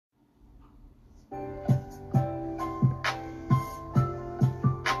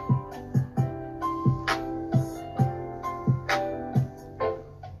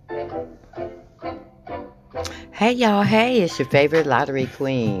Hey y'all, hey, it's your favorite lottery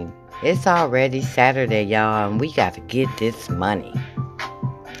queen. It's already Saturday, y'all, and we got to get this money.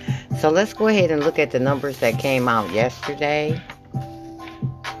 So let's go ahead and look at the numbers that came out yesterday.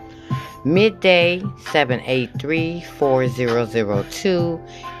 Midday 7834002,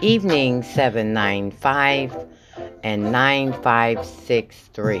 evening 795, and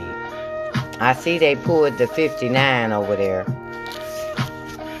 9563. I see they pulled the 59 over there.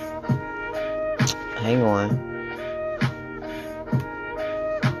 Hang on.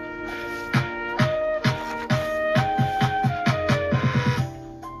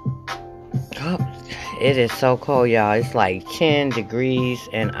 Oh, it is so cold, y'all. It's like 10 degrees,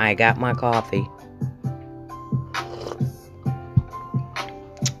 and I got my coffee.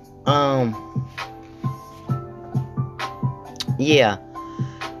 Yeah,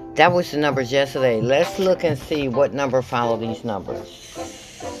 that was the numbers yesterday. Let's look and see what number follow these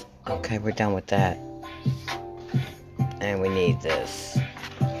numbers. Okay, we're done with that. And we need this.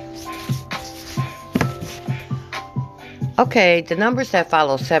 Okay, the numbers that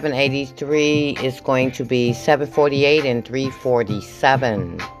follow 783 is going to be 748 and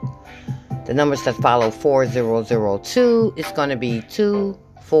 347. The numbers that follow 4002 is going to be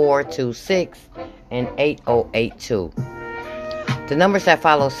 2426 and 8082. The numbers that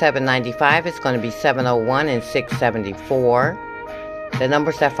follow 795 is going to be 701 and 674. The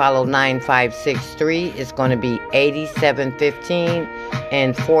numbers that follow 9563 is going to be 8715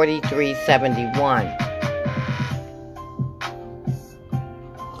 and 4371.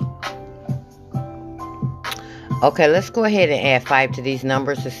 Okay, let's go ahead and add 5 to these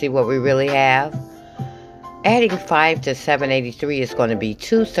numbers to see what we really have. Adding 5 to 783 is going to be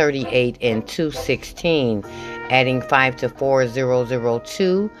 238 and 216. Adding 5 to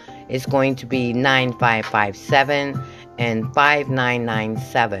 4002 is going to be 9557 and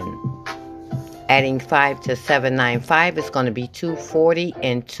 5997. Adding 5 to 795 is going to be 240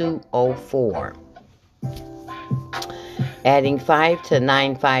 and 204. Adding 5 to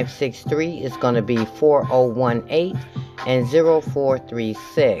 9563 is going to be 4018 and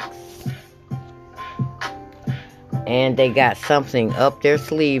 0436. And they got something up their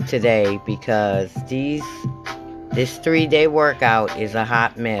sleeve today because this 3-day workout is a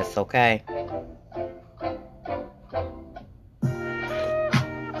hot mess, okay?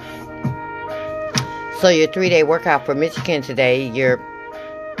 So your 3-day workout for Michigan today, your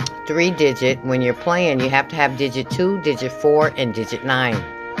 3-digit, when you're playing, you have to have digit 2, digit 4, and digit 9.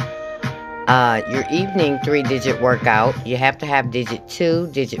 Your evening 3-digit workout, you have to have digit 2,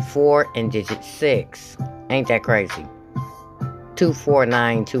 digit 4, and digit 6. Ain't that crazy?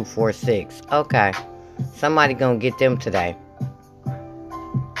 249, 246. Okay. Somebody gonna get them today.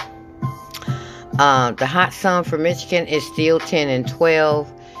 The hot sun for Michigan is still 10 and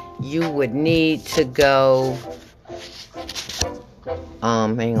 12. You would need to go...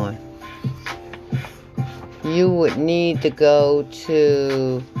 hang on. You would need to go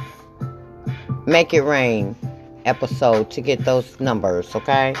to Make It Rain episode to get those numbers,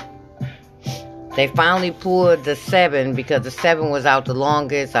 okay? They finally pulled the 7 because the 7 was out the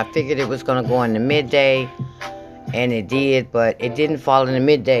longest. I figured it was going to go in the midday, and it did, but it didn't fall in the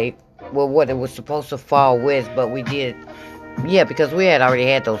midday. Well, what it was supposed to fall with, but we did. Yeah, because we had already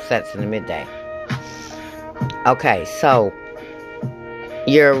had those sets in the midday. Okay, so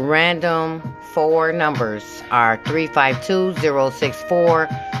your random 4 numbers are 352, 064,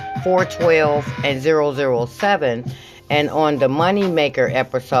 412, and 007. And on the Moneymaker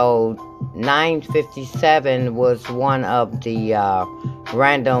episode, 957 was one of the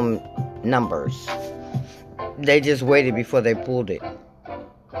random numbers. They just waited before they pulled it.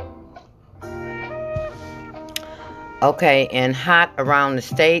 Okay, and hot around the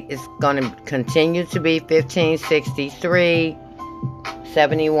state is going to continue to be 1563,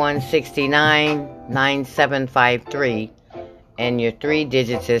 7169, 9753. And your 3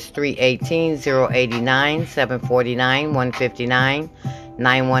 digits is 318, 089, 749, 159,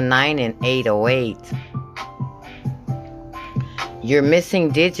 919, and 808. Your missing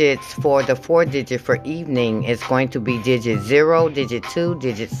digits for the 4-digit for evening is going to be digit 0, digit 2,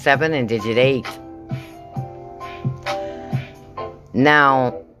 digit 7, and digit 8.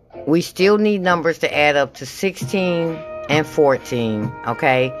 Now, we still need numbers to add up to 16 and 14,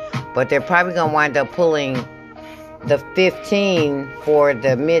 okay? But they're probably going to wind up pulling the 15 for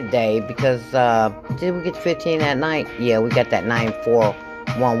the midday because, did we get 15 that night? Yeah, we got that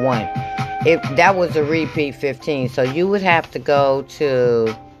 9411. If that was a repeat 15, so you would have to go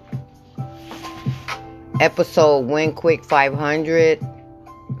to episode Win Quick 500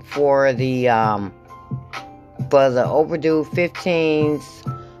 for the overdue 15s,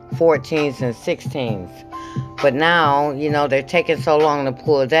 14s, and 16s. But now, you know, they're taking so long to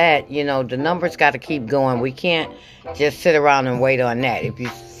pull that, you know, the numbers got to keep going. We can't just sit around and wait on that. If you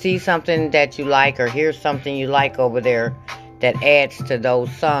see something that you like or hear something you like over there that adds to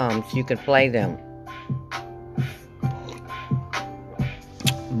those sums, you can play them.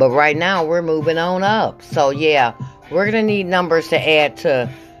 But right now, we're moving on up. So, yeah, we're going to need numbers to add to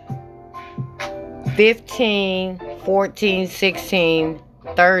 15, 14, 16,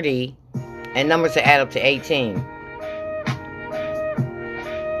 30, and numbers to add up to 18.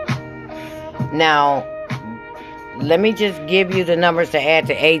 Now, let me just give you the numbers to add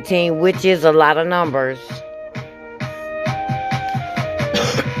to 18, which is a lot of numbers.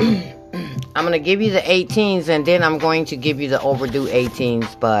 I'm going to give you the 18s, and then I'm going to give you the overdue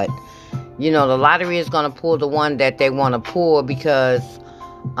 18s. But, you know, the lottery is going to pull the one that they want to pull because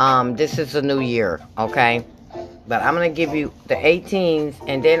this is a new year, okay? But I'm going to give you the 18s,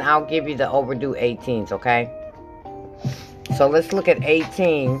 and then I'll give you the overdue 18s, okay? So let's look at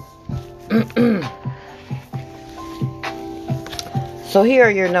 18. So here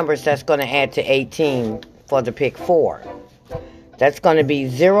are your numbers that's going to add to 18 for the pick 4. That's going to be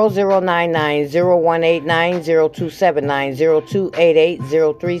 0099, 0189, 0279, 0288,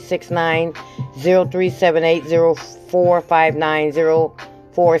 0369, 0378, 0459,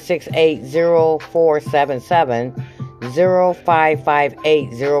 0468, 0477, 0558,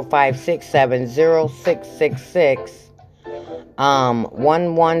 0567, 0666,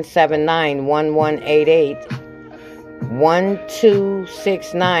 1179, 1188,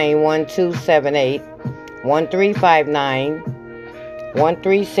 1269, 1278, 1359,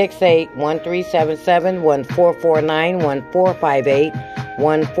 1368, 1377, 1449, 1458,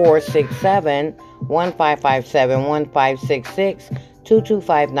 1467, 1557, 1566,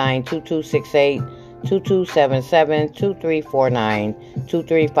 2259, 2268, 2277, 2349,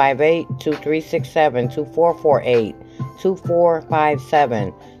 2358, 2367, 2448,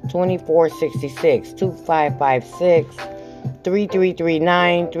 2457, 2466, 2556,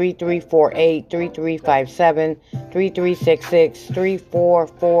 3339, 3348, 3357, 3366,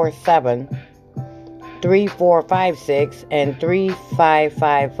 3447, 3456, and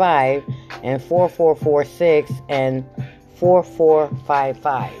 3555, and 4446, and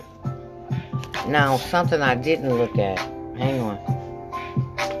 4455. Now, something I didn't look at. Hang on.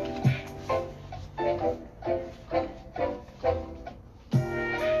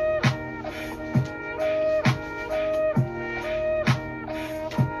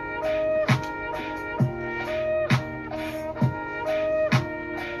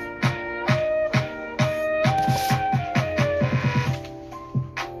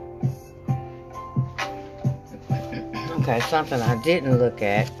 Okay, something I didn't look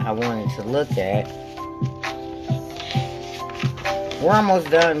at, I wanted to look at. We're almost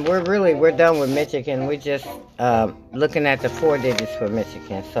done. We're done with Michigan. We're just looking at the 4 digits for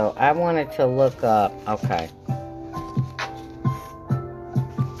Michigan. So I wanted to look up, okay.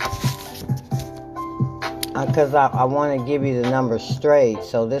 Because I want to give you the numbers straight.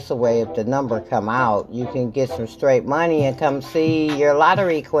 So this way, if the number come out, you can get some straight money and come see your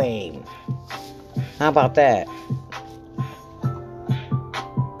lottery queen. How about that?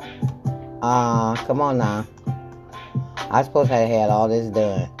 Come on now. I suppose I had all this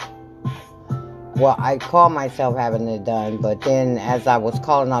done. Well, I call myself having it done, but then as I was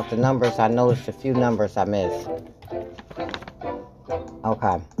calling off the numbers, I noticed a few numbers I missed.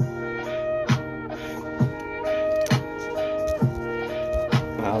 Okay.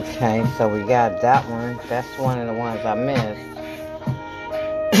 Okay, so we got that one. That's one of the ones I missed.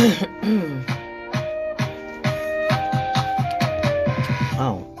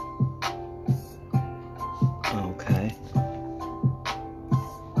 Oh. Okay.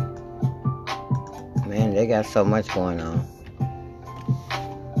 Man, they got so much going on.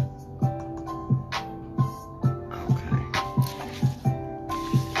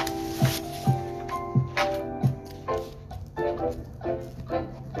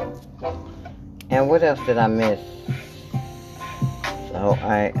 And what else did I miss? Oh,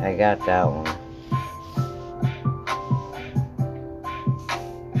 I got that one.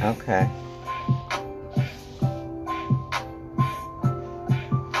 Okay.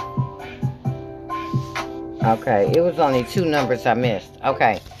 Okay, it was only 2 numbers I missed.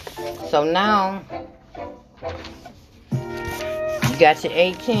 Okay, so now you got your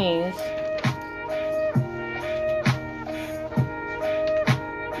 18s.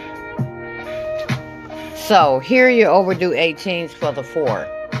 So here are your overdue 18s for the 4.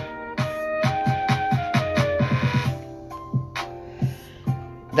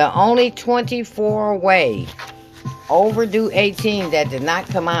 The only 24 way overdue 18 that did not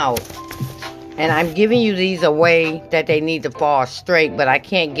come out And I'm giving you these a way that they need to fall straight, but I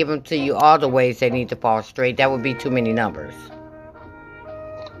can't give them to you all the ways they need to fall straight. That would be too many numbers.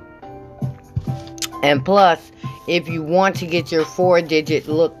 And plus, if you want to get your 4-digit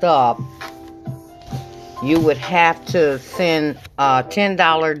looked up, you would have to send a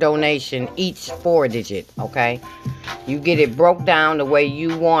 $10 donation each 4-digit, okay? You get it broke down the way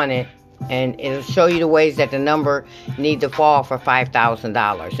you want it, and it'll show you the ways that the number need to fall for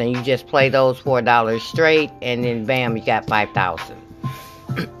 $5,000. And you just play those $4 straight, and then bam, you got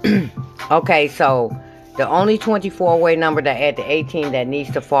 $5,000. Okay, so the only 24-way number that add to 18 that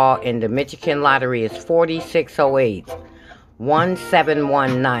needs to fall in the Michigan lottery is 4608,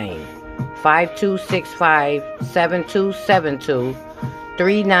 1719, 5265, 7272,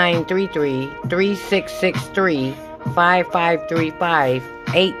 3933, 3663, 5535,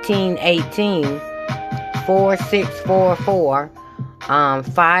 1818, 4644,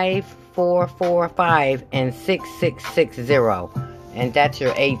 5445, and 6660. And that's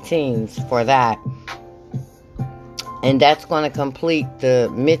your 18s for that. And that's going to complete the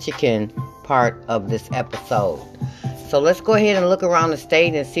Michigan part of this episode. So let's go ahead and look around the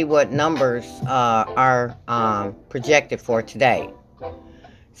state and see what numbers are projected for today.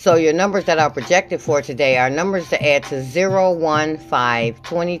 So your numbers that are projected for today are numbers to add to 0, 1, 5,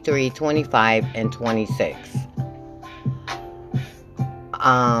 23, 25, and 26.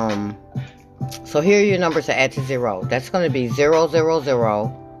 So here are your numbers to add to 0. That's going to be 0, 0,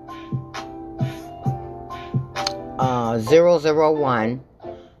 0, 0, 0, 1.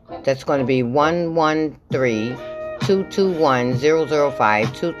 That's going to be 1, 1, 3, 2, 2, 1, 0, 0,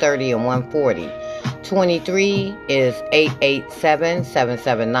 5, 230, and 140. 23 is 887,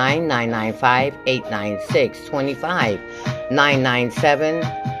 779, 995, 896. 25, 997,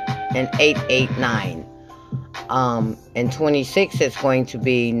 and 889. And 26 is going to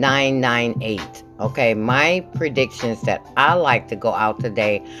be 998. Okay, my predictions that I like to go out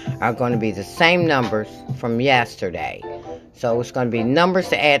today are going to be the same numbers from yesterday. So it's going to be numbers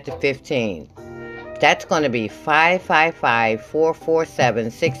to add to 15. That's going to be 555,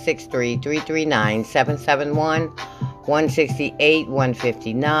 447, 663, 339, 771, 168,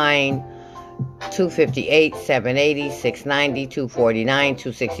 159, 258, 780, 690, 249,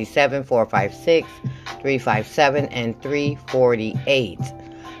 267, 456, 357, and 348.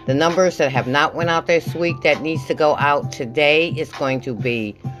 The numbers that have not went out this week that needs to go out today is going to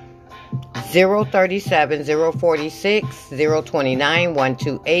be 037, 046, 029,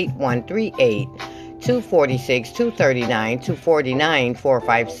 128, 138, 246, 239, 249,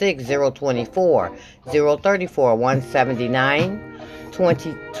 456, 024, 034, 179,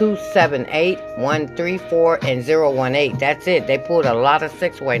 2278, 134, and 018. That's it. They pulled a lot of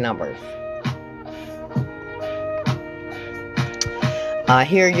 6-way numbers.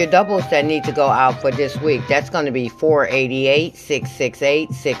 Here are your doubles that need to go out for this week. That's going to be 488,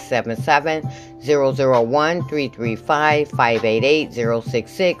 668, 677, 001, 335, 588,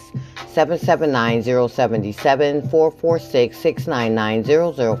 066, 779, 077, 446, 699,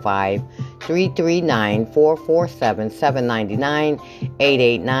 005, 339, 447, 799,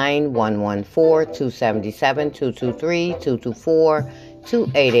 889, 114, 277, 223, 224,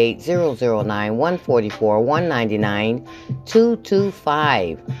 288, 009, 144, 199,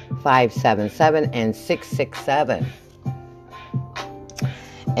 225, 577, and 667.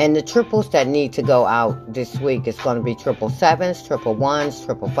 And the triples that need to go out this week is going to be 777s, 111s,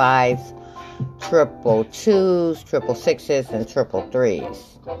 555s, 222s, 666s, and 333s.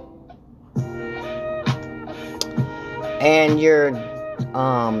 And your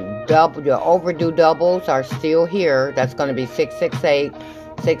overdue doubles are still here. That's going to be 668,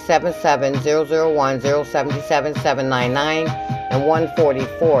 677, 001, 077, 799, and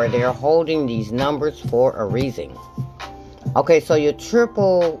 144. They're holding these numbers for a reason. Okay, so your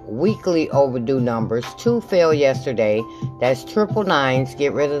triple weekly overdue numbers, 2 fell yesterday. That's 999s,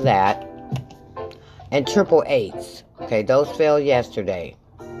 get rid of that. And 888s. Okay, those fell yesterday.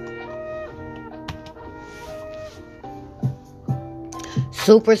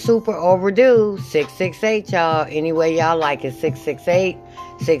 Super overdue, 668, y'all. Any way y'all like it, 668,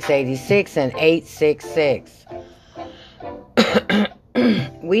 686, and 866.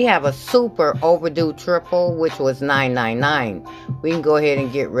 We have a super overdue triple, which was 999. We can go ahead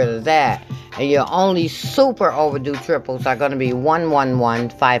and get rid of that. And your only super overdue triples are going to be 111,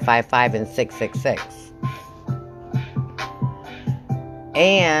 555, and 666.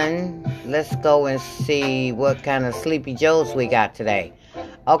 And let's go and see what kind of Sleepy Joes we got today.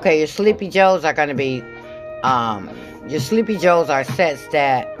 Okay, your Sleepy Joes are going to be, your Sleepy Joes are sets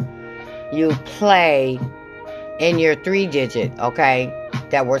that you play in your 3-digit, okay?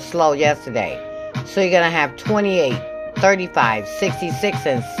 that were slow yesterday. So you're going to have 28, 35, 66,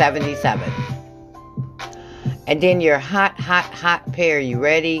 and 77. And then your hot pair, you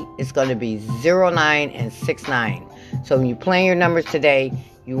ready? It's going to be 09 and 69. So when you play your numbers today,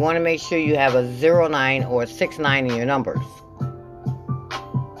 you want to make sure you have a 09 or a 69 in your numbers.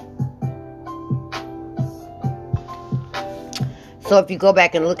 So if you go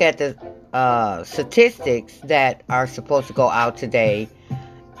back and look at the statistics that are supposed to go out today,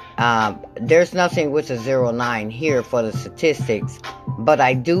 there's nothing with a 09 here for the statistics, but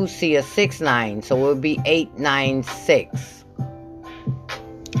I do see a 69, so it would be 896.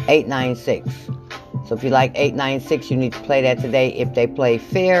 896. So if you like 896, you need to play that today. If they play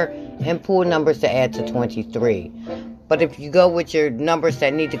fair, and pull numbers to add to 23. But if you go with your numbers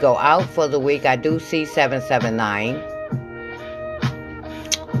that need to go out for the week, I do see 779.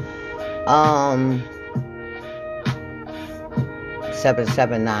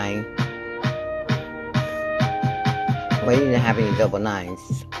 779. Well, you didn't have any double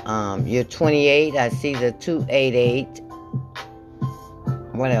nines. You're 28. I see the 288.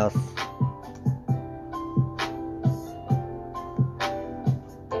 What else?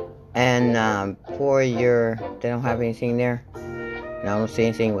 And for your, they don't have anything there. No, I don't see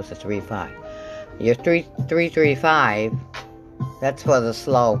anything with the 35. Your 335. That's for the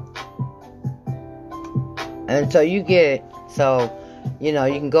slow. And so you get it. So, you know,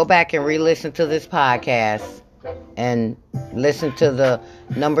 you can go back and re-listen to this podcast and listen to the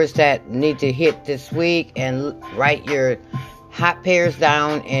numbers that need to hit this week and write your hot pairs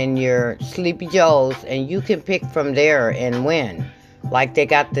down and your Sleepy Joes, and you can pick from there and win. Like they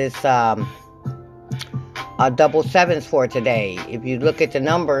got this double sevens for today. If you look at the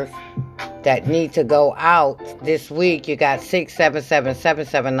numbers that need to go out this week, you got 677,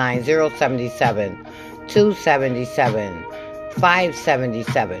 779, 077, 277,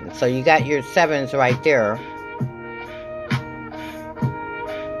 577. So you got your sevens right there.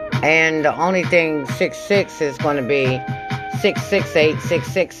 And the only thing 66 is going to be 668,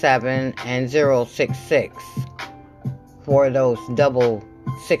 667, and 066 for those double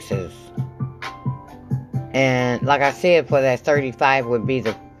sixes. And like I said, for that 35 would be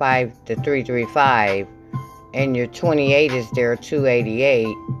the 335, and your 28 is there,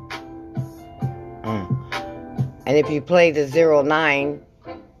 288. And if you play the 09,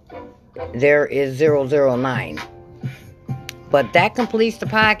 there is 009. But that completes the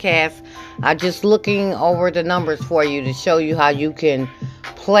podcast. I'm just looking over the numbers for you to show you how you can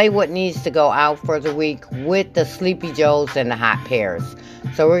play what needs to go out for the week with the Sleepy Joes and the hot pairs.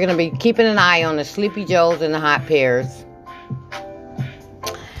 So we're going to be keeping an eye on the Sleepy Joes and the hot pairs.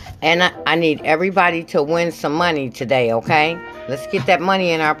 And I need everybody to win some money today, okay? Let's get that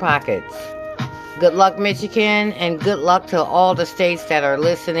money in our pockets. Good luck, Michigan, and good luck to all the states that are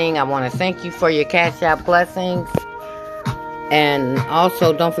listening. I want to thank you for your Cash App blessings. And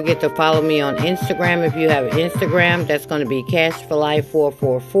also, don't forget to follow me on Instagram if you have Instagram. That's going to be Cash for Life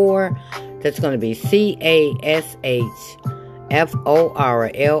 444. That's going to be CASHFORLIFE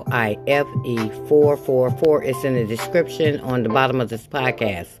 444. It's in the description on the bottom of this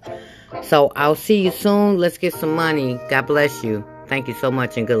podcast. So I'll see you soon. Let's get some money. God bless you. Thank you so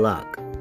much and good luck.